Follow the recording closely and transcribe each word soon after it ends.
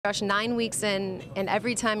Josh, 9 weeks in, and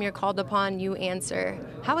every time you're called upon, you answer.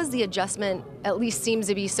 How is the adjustment, at least seems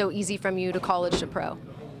to be so easy from you to college to pro?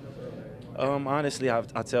 Honestly, I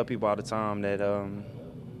tell people all the time that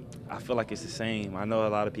I feel like it's the same. I know a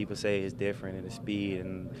lot of people say it's different in the speed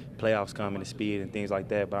and playoffs come in the speed and things like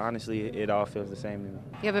that, but honestly, it all feels the same to me.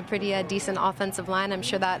 You have a pretty decent offensive line. I'm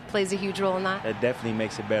sure that plays a huge role in that. That definitely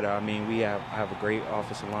makes it better. I mean, we have a great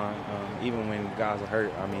offensive line. Even when guys are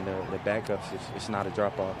hurt, I mean, the backups, it's not a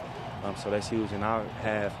drop-off. So that's huge. And I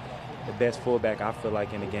have the best fullback, I feel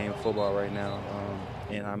like, in the game of football right now.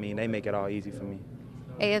 And, I mean, they make it all easy for me.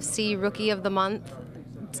 AFC Rookie of the Month.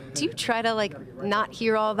 Do you try to, not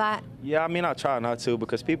hear all that? Yeah, I mean, I try not to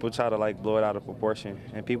because people try to, blow it out of proportion.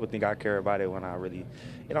 And people think I care about it when I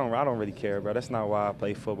don't really care, bro. That's not why I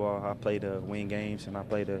play football. I play to win games, and I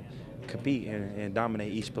play to compete and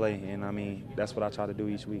dominate each play. And, I mean, that's what I try to do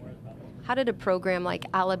each week. How did a program like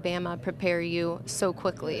Alabama prepare you so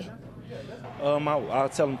quickly? I'll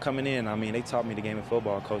tell them coming in. I mean, they taught me the game of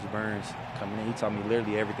football. Coach Burns coming in, he taught me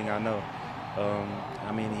literally everything I know.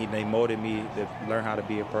 I mean, they molded me to learn how to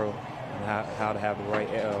be a pro and how to have the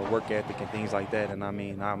right work ethic and things like that. And, I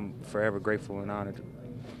mean, I'm forever grateful and honored.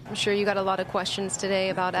 I'm sure you got a lot of questions today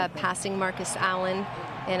about passing Marcus Allen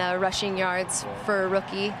and rushing yards for a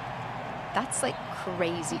rookie. That's,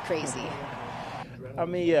 crazy. I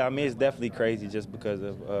mean, yeah, it's definitely crazy just because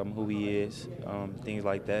of who he is, things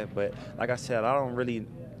like that. But like I said, I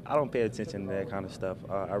don't pay attention to that kind of stuff.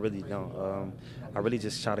 I really don't. I really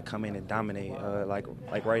just try to come in and dominate. Like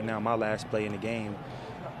right now, my last play in the game,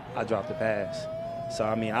 I dropped the pass. So,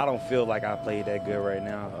 I mean, I don't feel like I played that good right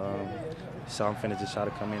now. So I'm finna just try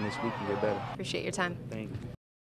to come in this week and get better. Appreciate your time. Thank you.